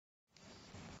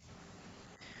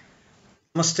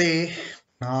Namaste.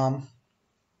 Nam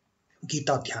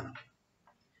Gita Dhyanam.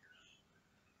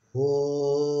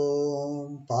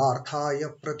 Om Parthaya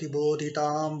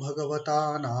Pratibodhitam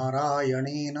Bhagavata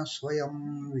Narayanena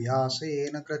Swayam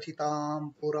Vyasena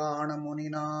Krathitam Purana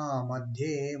Munina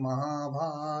Madhye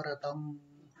Mahabharatam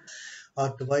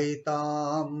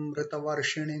Advaitam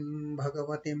Ritavarshinim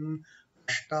Bhagavatim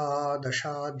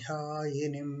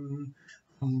Ashtadashadhyayinim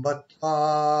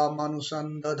Ambatva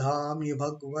Manusandadhami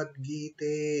Bhagavad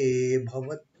Gite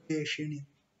Bhavaddeshinim.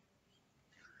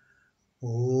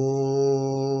 Oh,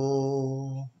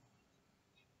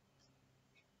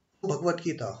 Bhagavad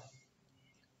Gita,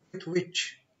 with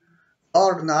which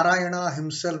Lord Narayana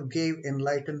himself gave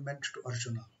enlightenment to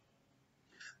Arjuna.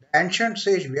 The ancient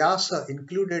sage Vyasa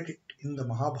included it in the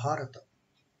Mahabharata.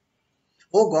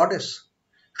 O goddess,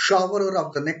 showerer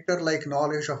of the nectar-like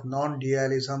knowledge of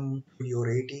non-dualism through your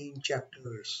 18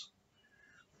 chapters.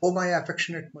 O my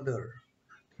affectionate mother,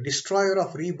 the destroyer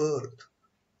of rebirth,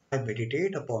 I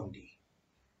meditate upon thee.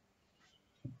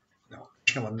 Now,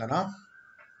 Krishna Vandana.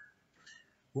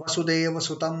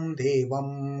 Vasudevasutam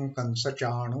devam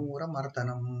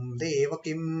kansachanuramartanam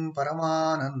devakim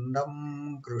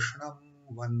paramanandam krishnam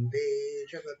vande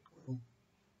jagadguru.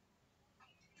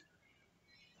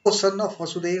 O son of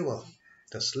Vasudeva,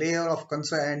 the slayer of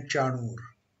Kansa and Chanur,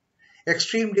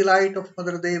 extreme delight of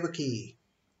Mother Devaki,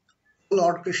 O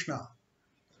Lord Krishna,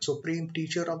 supreme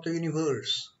teacher of the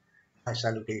universe, my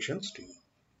salutations to you.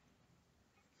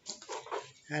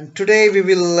 And today we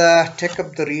will take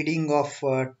up the reading of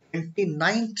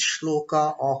 29th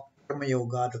Shloka of Karma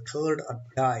Yoga, the third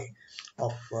adhyay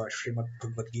of Srimad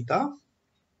Bhagavad Gita.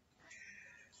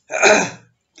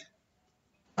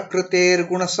 Prakṛiter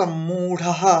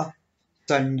guṇa-sammūḍhāḥ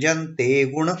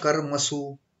sajjante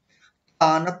guṇa-karmasu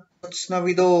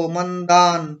akṛitsna-vido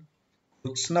mandān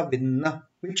kṛitsna-vin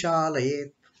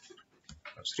vichālayet.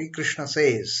 Sri Krishna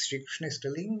says, Sri Krishna is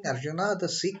telling Arjuna the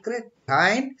secret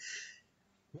behind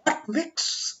what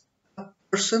makes a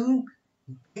person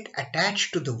get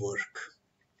attached to the work.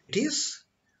 It is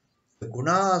the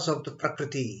gunas of the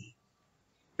Prakriti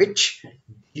which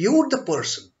delude the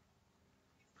person,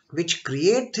 which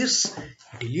create this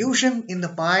delusion in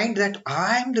the mind that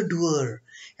I am the doer.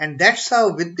 And that's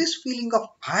how, with this feeling of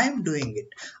I am doing it,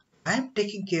 I am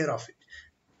taking care of it,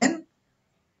 then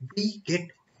we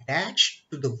get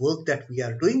attached to the work that we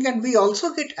are doing, and we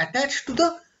also get attached to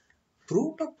the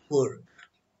fruit of work.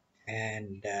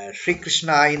 And Sri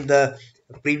Krishna in the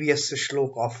previous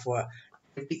shloka of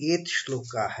 28th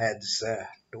shloka has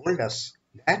told us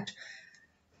that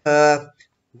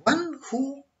one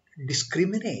who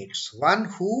discriminates, one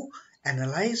who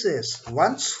analyzes,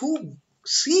 one who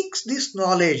seeks this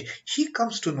knowledge, he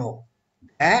comes to know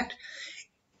that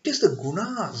it is the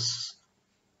gunas,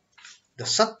 the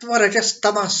sattva, rajas,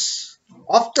 tamas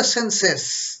of the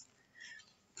senses.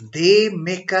 They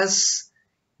make us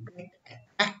get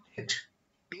attracted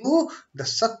to the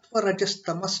sattva, rajas,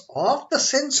 tamas of the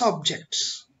sense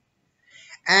objects.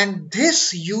 And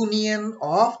this union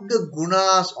of the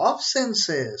gunas of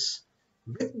senses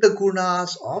with the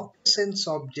gunas of the sense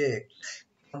object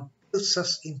compels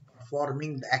us in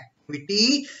performing the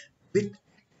activity with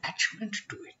attachment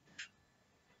to it.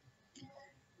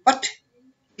 But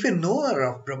if a knower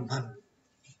of Brahman,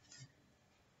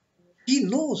 he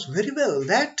knows very well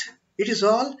that it is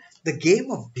all the game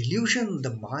of delusion,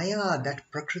 the maya that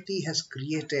Prakriti has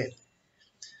created.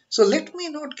 So let me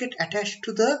not get attached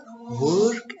to the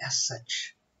work as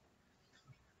such.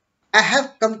 I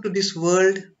have come to this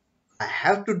world. I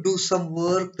have to do some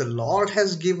work. The Lord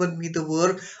has given me the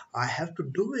work. I have to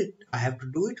do it. I have to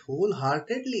do it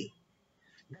wholeheartedly.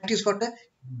 That is what a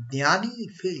jnani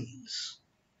feels.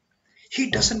 He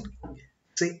doesn't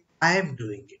say, I am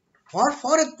doing it. For a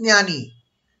jnani,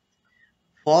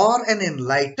 for an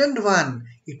enlightened one,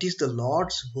 it is the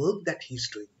Lord's work that he is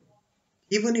doing.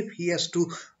 Even if he has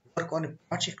to work on a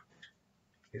project,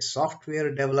 a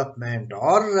software development,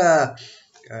 or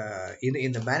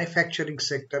in the manufacturing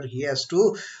sector, he has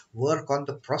to work on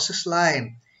the process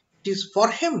line. It is for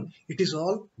him, it is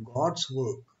all God's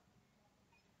work.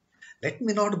 Let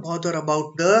me not bother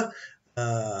about the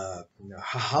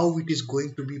how it is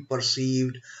going to be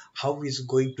perceived, how it is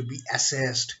going to be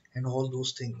assessed, and all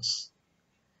those things.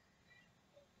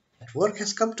 That work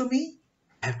has come to me,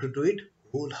 I have to do it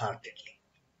wholeheartedly.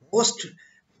 With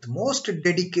most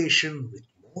dedication, with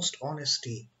most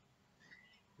honesty,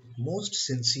 with most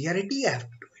sincerity, I have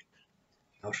to do it.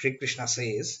 Now Sri Krishna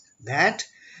says that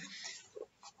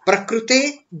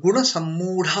Prakrite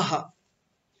guṇa-sammūḍhāḥ.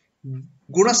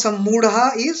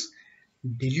 Guṇa-sammūḍhāḥ is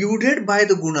deluded by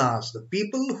the gunas. The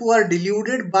people who are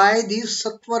deluded by these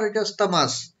sattva, rajas,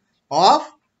 tamas, of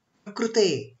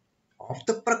Prakriti, of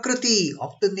the Prakriti,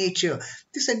 of the nature.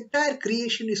 This entire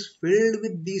creation is filled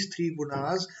with these three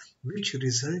gunas, which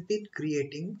result in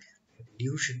creating the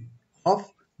illusion of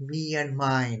me and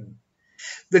mine.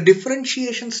 The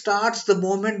differentiation starts the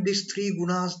moment these three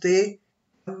gunas they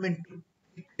come into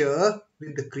picture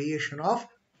with the creation of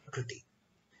Prakriti.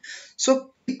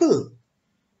 So people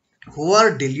who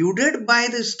are deluded by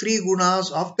these three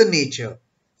gunas of the nature,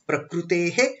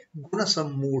 prakrutehe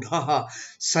guṇa-sammūḍhāḥ,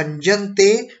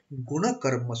 sajjante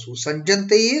guṇa-karmasu.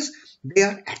 Sajjante is they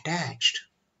are attached.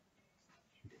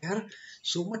 They are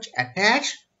so much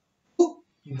attached to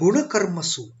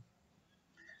guṇa-karmasu.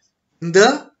 In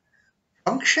the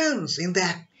functions, in the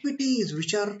activities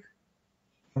which are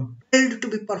compelled to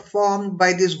be performed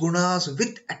by these gunas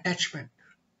with attachment.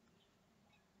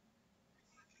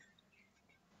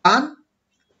 And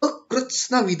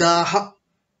akṛitsna-vido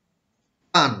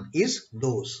is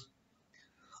those.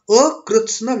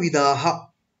 Akṛitsna-vido,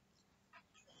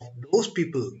 those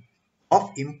people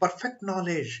of imperfect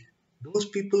knowledge, those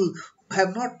people who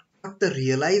have not got the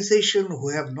realization, who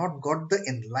have not got the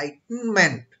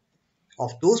enlightenment.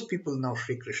 Of those people now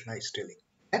Sri Krishna is telling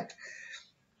that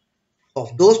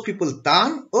of those people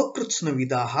tan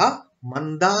akṛitsna-vido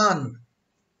mandān,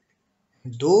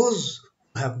 those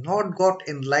who have not got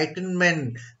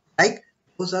enlightenment, like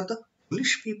those are the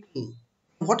foolish people.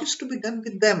 What is to be done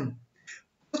with them?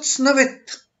 kṛitsna-vin,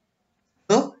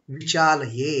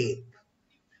 vichālayet.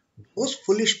 Those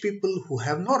foolish people who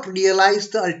have not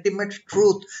realized the ultimate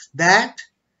truth that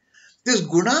these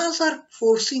gunas are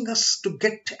forcing us to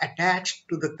get attached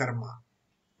to the karma.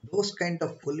 Those kind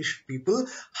of foolish people,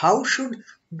 how should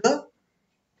the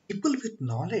people with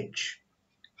knowledge,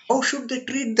 how should they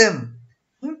treat them?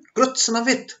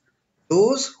 kṛitsna-vin,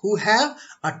 those who have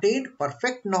attained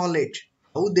perfect knowledge,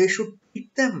 how they should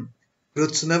treat them?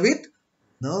 kṛitsna-vin,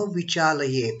 no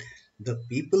vichālayet, the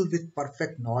people with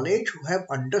perfect knowledge who have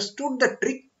understood the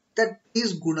trick that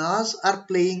these gunas are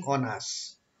playing on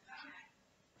us,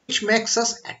 which makes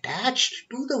us attached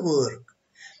to the work.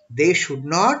 They should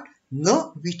not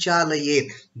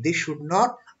vichālayet, they should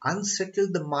not unsettle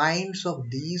the minds of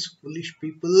these foolish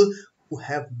people who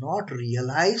have not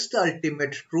realized the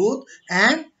ultimate truth,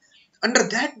 and under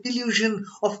that delusion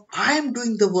of I am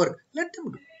doing the work, let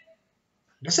them do.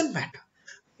 Doesn't matter.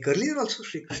 Like earlier also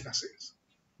Sri Krishna says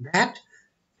that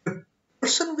a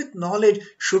person with knowledge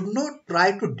should not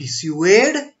try to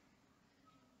dissuade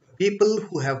people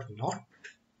who have not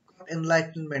got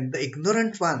enlightenment, the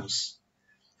ignorant ones,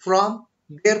 from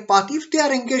their path if they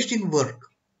are engaged in work.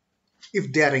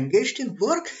 If they are engaged in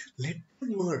work, let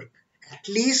them work. At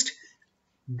least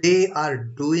they are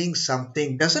doing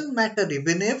something. Doesn't matter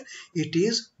even if it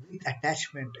is with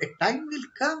attachment. A time will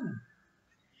come.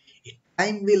 A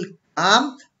time will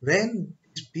come when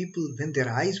these people, when their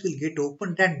eyes will get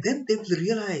opened, and then they will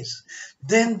realize.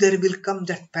 Then there will come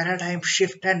that paradigm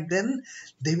shift, and then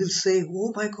they will say,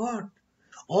 oh my God,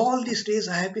 all these days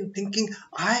I have been thinking,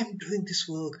 I am doing this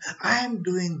work, I am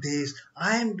doing this,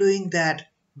 I am doing that.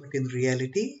 But in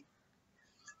reality,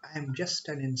 I am just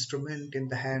an instrument in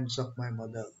the hands of my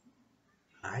mother.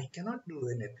 I cannot do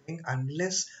anything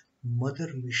unless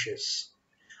mother wishes.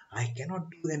 I cannot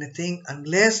do anything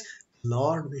unless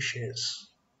Lord wishes.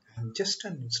 I am just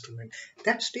an instrument.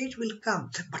 That stage will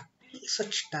come. But till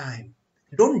such time,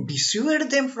 don't dissuade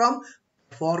them from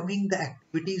performing the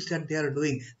activities that they are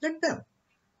doing. Let them.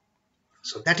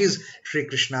 So that is Sri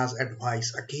Krishna's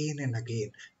advice again and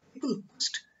again. People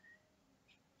must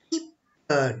keep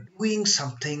doing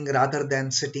something rather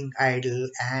than sitting idle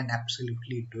and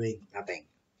absolutely doing nothing.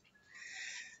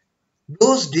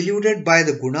 Those deluded by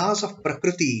the gunas of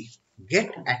Prakriti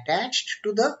get attached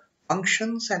to the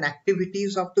functions and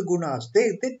activities of the gunas.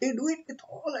 They do it with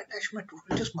all attachment.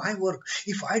 It is my work.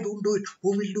 If I don't do it, who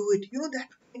will do it? You know, that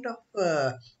kind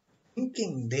of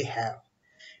thinking they have.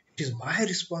 It is my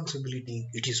responsibility.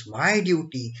 It is my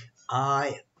duty.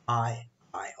 I,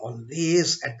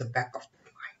 always at the back of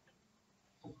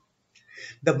the mind.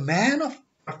 The man of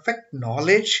perfect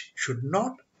knowledge should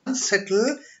not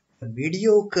unsettle the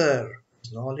mediocre.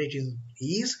 His knowledge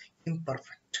is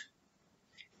imperfect.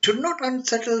 Should not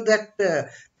unsettle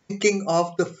that thinking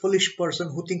of the foolish person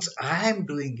who thinks I am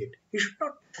doing it. He should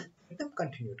not let them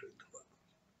continue doing the work.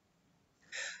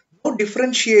 No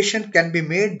differentiation can be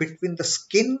made between the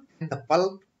skin and the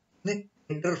pulp in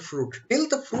a tender fruit. Till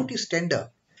the fruit is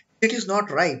tender, it is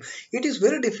not ripe. It is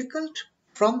very difficult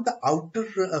from the outer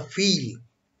feel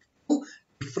to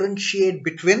differentiate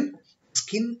between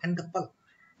skin and the pulp.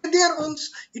 They are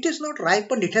also, it is not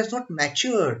ripened, it has not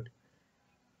matured.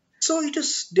 So it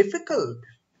is difficult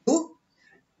to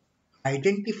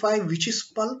identify which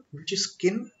is pulp, which is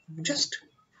skin, just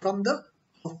from the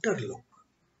outer look.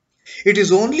 It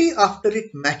is only after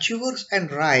it matures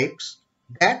and ripes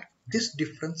that this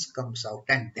difference comes out,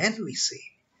 and then we say,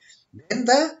 then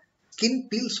the skin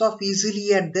peels off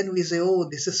easily, and then we say, oh,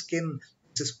 this is skin,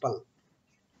 this is pulp.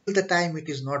 Till the time it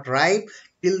is not ripe,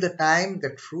 till the time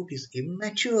that fruit is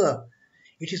immature,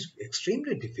 it is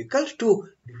extremely difficult to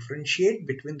differentiate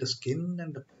between the skin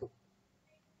and the pulp.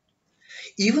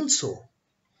 Even so,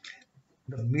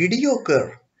 the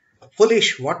mediocre,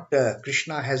 foolish, what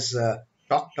Krishna has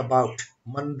talked about,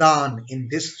 mandān, in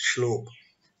this shloka,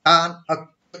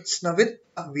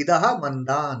 akṛitsna-vido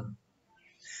mandān.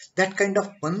 That kind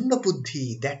of manda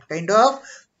buddhi, that kind of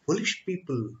foolish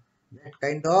people, that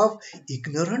kind of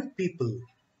ignorant people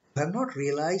who have not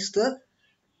realized the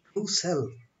true self.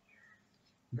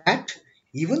 That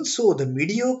even so, the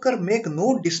mediocre make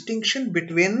no distinction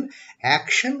between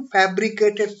action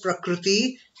fabricated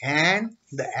prakriti and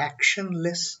the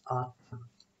actionless atma.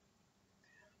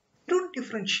 They don't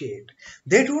differentiate.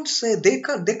 They don't say, they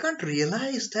can't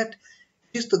realize that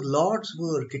it is the Lord's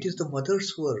work, it is the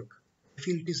mother's work. They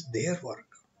feel it is their work.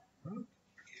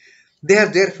 They are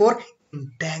therefore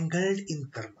entangled in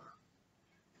karma.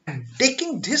 And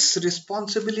taking this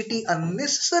responsibility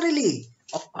unnecessarily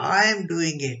of I am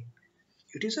doing it,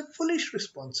 it is a foolish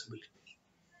responsibility.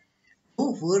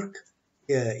 No work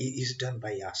is done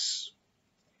by us.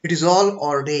 It is all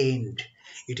ordained.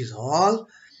 It is all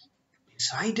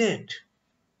decided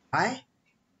by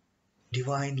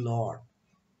Divine Lord.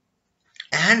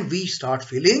 And we start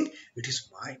feeling it is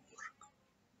my work.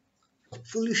 So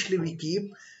foolishly we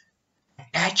keep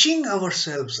attaching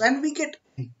ourselves and we get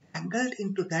entangled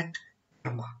into that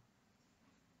karma.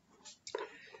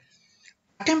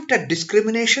 Attempt at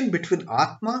discrimination between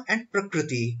Atma and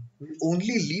Prakriti will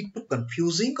only lead to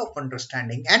confusing of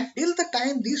understanding. And till the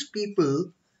time these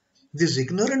people, these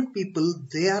ignorant people,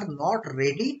 they are not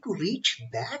ready to reach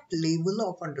that level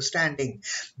of understanding.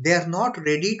 They are not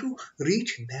ready to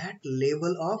reach that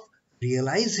level of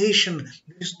realization.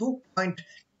 There is no point.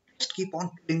 Just keep on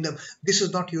telling them, this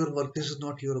is not your work, this is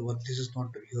not your work, this is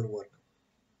not your work.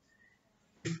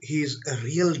 If he is a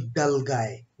real dull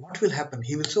guy, what will happen?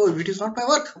 He will say, oh, it is not my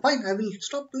work, fine, I will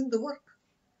stop doing the work.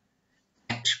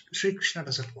 And Sri Krishna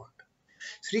doesn't want.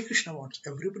 Sri Krishna wants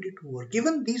everybody to work,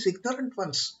 even these ignorant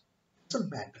ones. Doesn't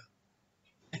matter.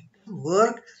 Let them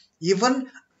work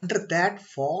even under that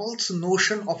false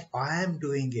notion of I am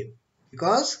doing it.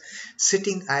 Because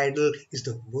sitting idle is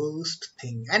the worst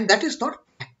thing. And that is not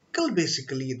practical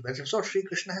basically. That's what Sri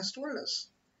Krishna has told us.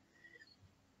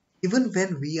 Even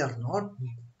when we are not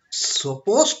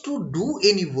supposed to do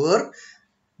any work,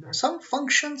 some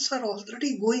functions are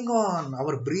already going on.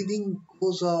 Our breathing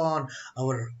goes on,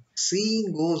 our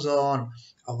seeing goes on,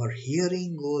 our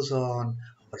hearing goes on,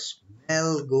 our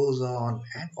smell goes on,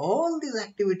 and all these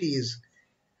activities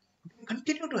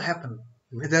continue to happen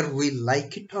whether we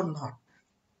like it or not.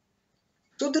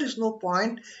 So there is no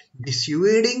point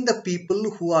dissuading the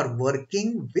people who are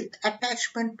working with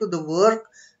attachment to the work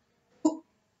to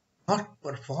not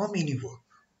perform any work.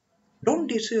 Don't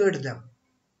dissuade them.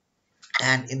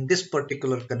 And in this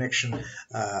particular connection,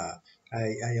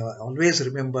 I always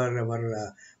remember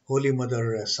our Holy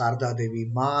Mother Sarda Devi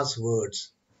Ma's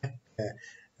words.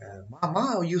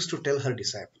 Ma used to tell her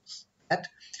disciples that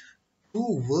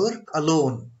to work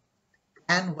alone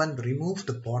can one remove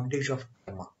the bondage of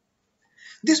karma.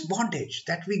 This bondage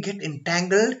that we get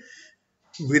entangled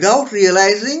without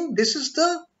realizing, this is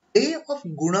the way of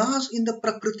gunas in the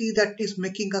prakriti that is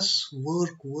making us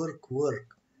work.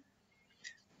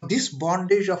 This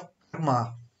bondage of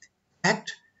karma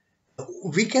that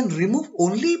we can remove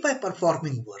only by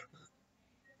performing work,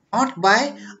 not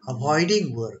by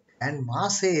avoiding work. And Ma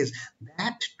says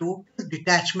that total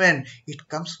detachment, it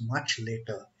comes much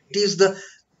later. It is the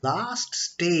last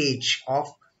stage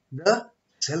of the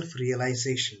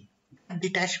self-realization. That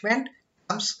detachment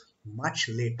comes much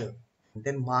later. And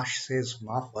then Ma says,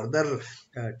 Ma further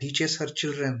teaches her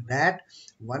children that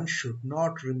one should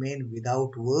not remain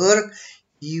without work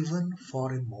even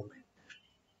for a moment.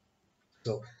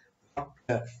 So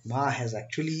Ma has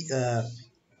actually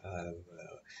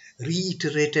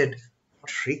reiterated what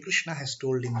Sri Krishna has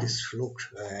told in this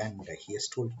shloka, and he has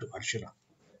told to Arjuna.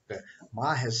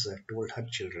 Ma has told her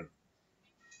children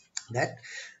that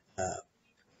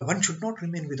one should not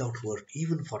remain without work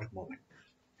even for a moment.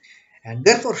 And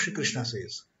therefore Sri Krishna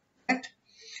says that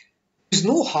there is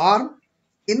no harm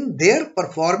in their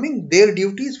performing their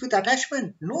duties with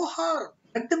attachment. No harm.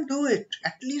 Let them do it.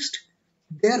 At least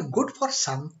they are good for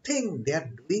something. They are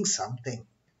doing something.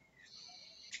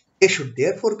 They should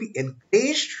therefore be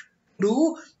encouraged to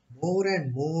do more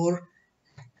and more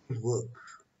work.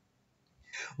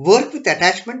 Work with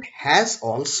attachment has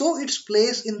also its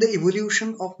place in the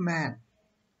evolution of man.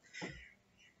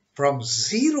 From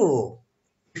zero,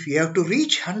 if you have to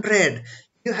reach 100,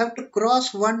 you have to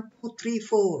cross 1, 2, 3,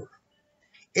 4.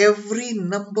 Every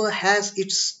number has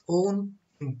its own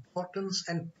importance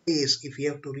and place if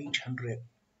you have to reach 100.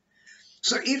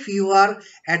 So if you are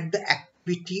at the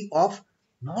activity of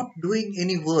not doing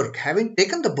any work, having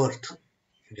taken the birth,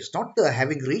 it is not the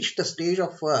having reached the stage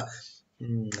of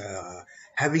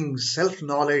having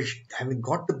self-knowledge, having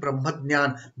got the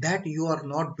Brahmajnan, that you are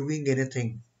not doing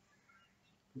anything.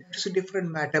 That's a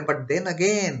different matter. But then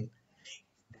again,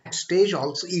 that stage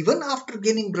also, even after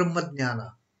gaining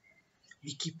Brahmajnana,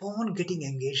 we keep on getting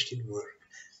engaged in work.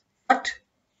 But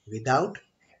without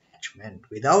attachment,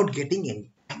 without getting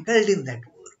entangled in that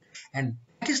work. And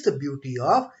that is the beauty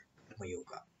of Karma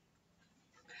Yoga.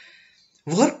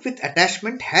 Work with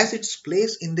attachment has its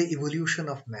place in the evolution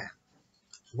of man.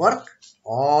 Work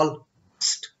all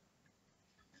must.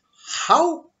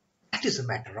 How? That is a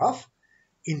matter of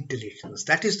intelligence.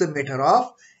 That is the matter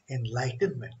of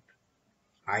enlightenment.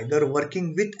 Either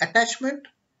working with attachment,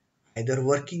 either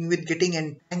working with getting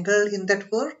entangled in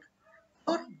that work,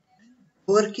 or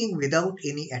working without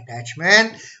any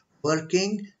attachment,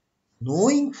 working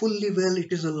knowing fully well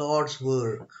it is the Lord's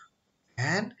work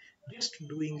and just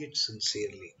doing it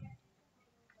sincerely.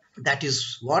 That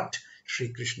is what Sri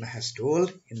Krishna has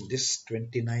told in this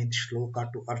 29th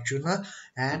Shloka to Arjuna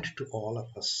and to all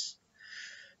of us.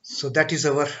 So that is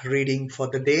our reading for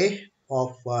the day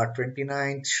of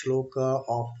 29th Shloka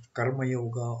of Karma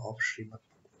Yoga of Srimad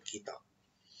Gita.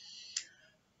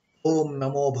 Om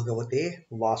Namo Bhagavate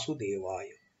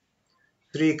Vasudevaya.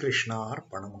 Sri Krishna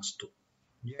Arpanamastu.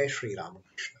 Jai Sri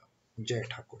Ramakrishna. Jai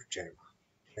Thakur. Jai Ma.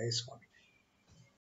 Jai Swami.